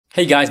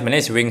Hey guys, my name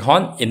is Weng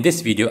Honn. In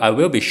this video, I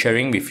will be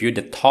sharing with you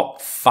the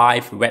top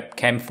 5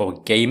 webcam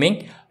for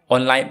gaming,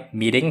 online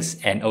meetings,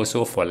 and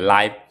also for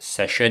live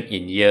session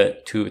in year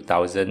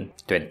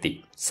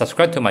 2020.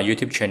 Subscribe to my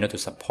YouTube channel to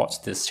support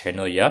this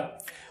channel here.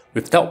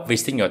 Without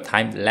wasting your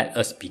time, let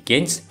us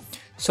begin.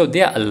 So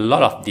there are a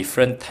lot of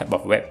different type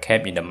of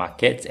webcam in the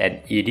market,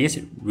 and it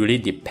is really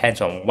depends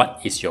on what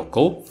is your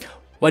goal.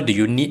 What do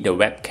you need the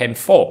webcam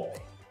for?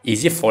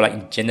 Is it for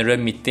like general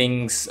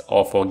meetings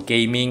or for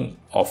gaming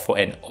or for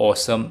an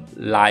awesome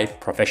live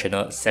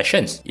professional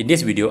sessions? In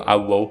this video, I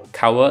will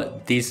cover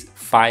these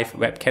 5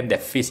 webcam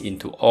that fits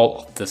into all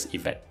of this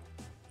event.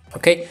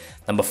 Okay,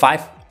 number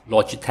 5,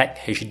 Logitech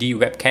HD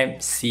Webcam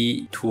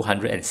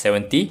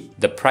C930e.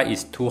 The price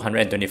is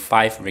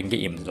 225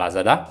 ringgit in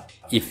Lazada.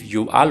 If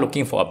you are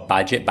looking for a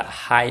budget but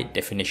high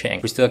definition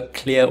and crystal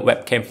clear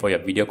webcam for your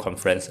video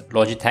conference,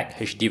 Logitech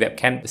HD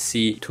Webcam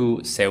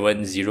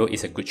C930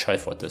 is a good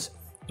choice for this.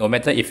 No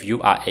matter if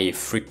you are a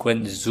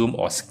frequent Zoom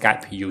or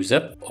Skype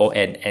user or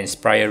an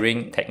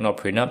aspiring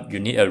technopreneur, you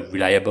need a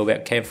reliable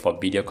webcam for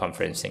video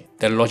conferencing.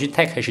 The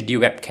Logitech HD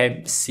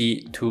Webcam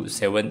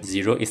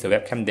C930 is the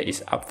webcam that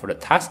is up for the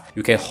task.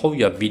 You can hold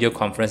your video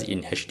conference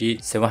in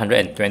HD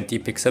 720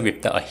 pixels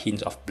without a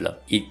hint of blur.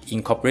 It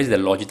incorporates the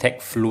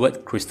Logitech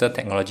Fluid Crystal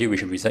technology,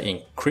 which results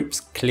in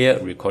crisp, clear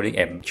recording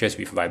and pictures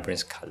with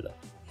vibrant color.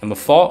 Number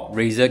 4,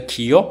 Razer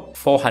Kiyo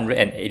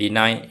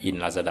 489 in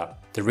Lazada.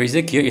 The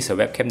Razer Kiyo is a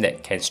webcam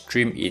that can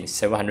stream in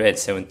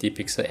 770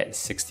 pixels at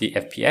 60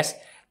 fps.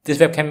 This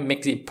webcam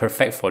makes it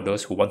perfect for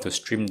those who want to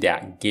stream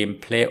their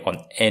gameplay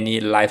on any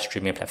live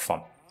streaming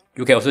platform.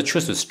 You can also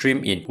choose to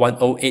stream in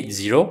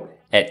 1080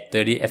 at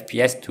 30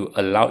 fps to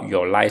allow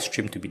your live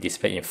stream to be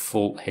displayed in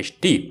full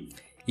HD.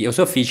 It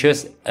also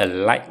features a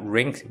light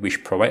ring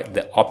which provides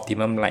the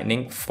optimum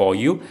lighting for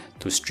you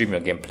to stream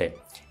your gameplay.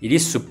 It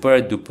is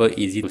super duper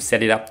easy to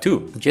set it up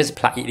too. Just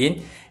plug it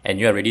in and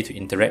you are ready to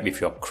interact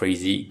with your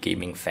crazy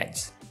gaming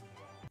fans.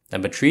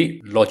 Number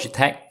 3,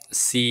 Logitech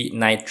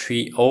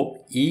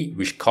C930e,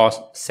 which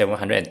costs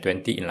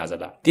 720 in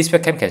Lazada. This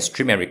webcam can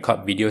stream and record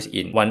videos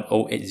in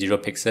 1080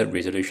 pixel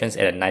resolutions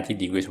at a 90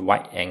 degrees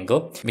wide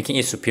angle, making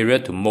it superior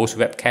to most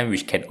webcams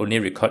which can only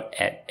record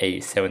at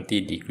a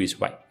 70 degrees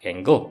wide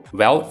angle.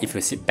 Well, if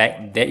you sit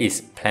back, there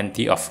is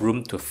plenty of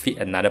room to fit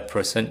another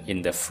person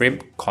in the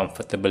frame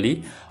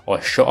comfortably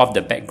or show off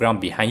the background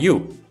behind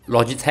you.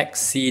 Logitech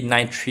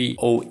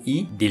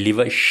C930e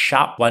delivers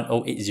sharp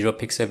 1080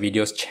 pixel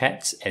videos,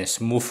 chats, and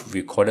smooth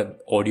recorded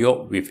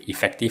audio with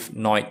effective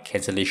noise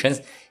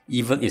cancellations,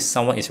 even if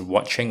someone is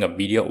watching a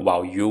video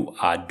while you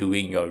are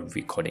doing your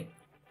recording.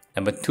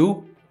 Number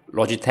 2,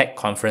 Logitech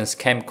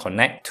ConferenceCam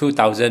Connect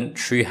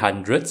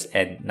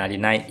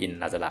 2399 in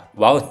Lazada.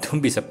 Well,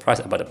 don't be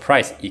surprised about the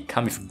price, it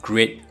comes with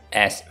great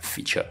ass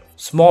feature.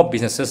 Small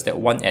businesses that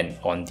want an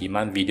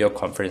on-demand video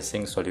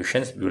conferencing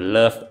solutions will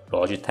love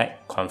Logitech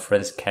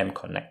ConferenceCam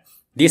Connect.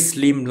 This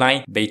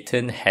slimline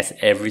baton has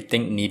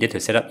everything needed to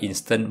set up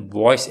instant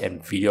voice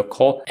and video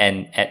call,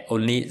 and at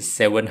only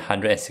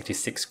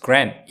 766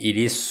 grams, it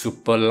is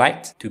super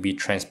light to be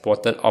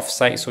transported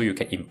offsite, so you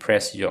can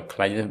impress your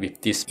client with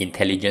these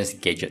intelligence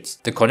gadgets.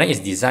 The Connect is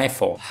designed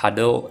for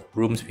huddle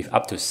rooms with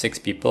up to 6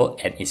 people,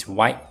 and its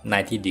wide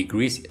 90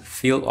 degrees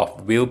field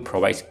of view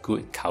provides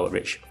good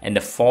coverage. And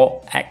the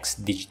 4x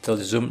digital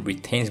zoom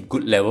retains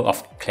good level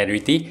of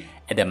clarity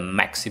at the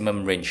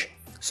maximum range.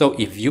 So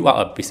if you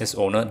are a business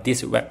owner,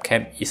 this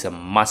webcam is a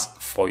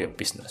must for your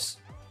business.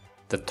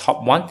 The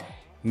top one,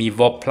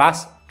 Mevo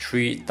Plus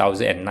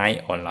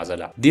 3009 on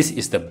Lazada. This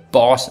is the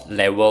boss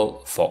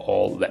level for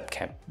all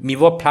webcam.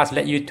 Mevo Plus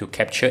lets you to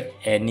capture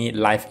any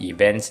live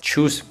events,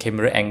 choose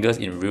camera angles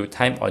in real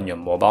time on your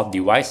mobile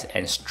device,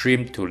 and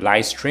stream to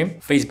live stream,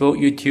 Facebook,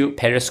 YouTube,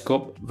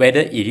 Periscope.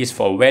 Whether it is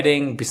for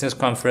wedding, business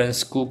conference,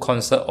 school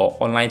concert, or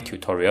online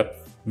tutorial,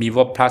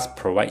 Mevo Plus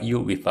provides you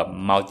with a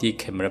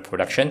multi-camera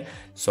production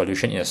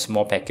solution in a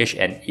small package,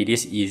 and it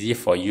is easy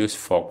for use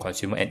for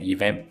consumer and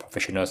event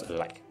professionals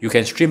alike. You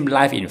can stream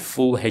live in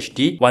full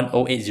HD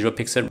 1080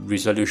 pixel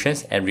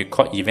resolutions and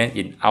record events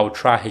in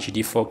Ultra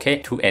HD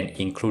 4K to an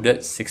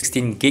included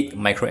 16 gig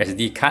micro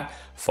SD card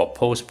for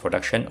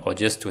post-production or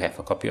just to have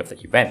a copy of the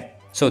event.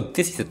 So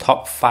this is the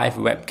top 5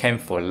 webcam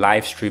for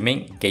live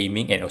streaming,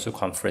 gaming, and also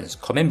conference.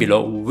 Comment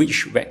below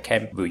which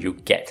webcam will you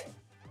get.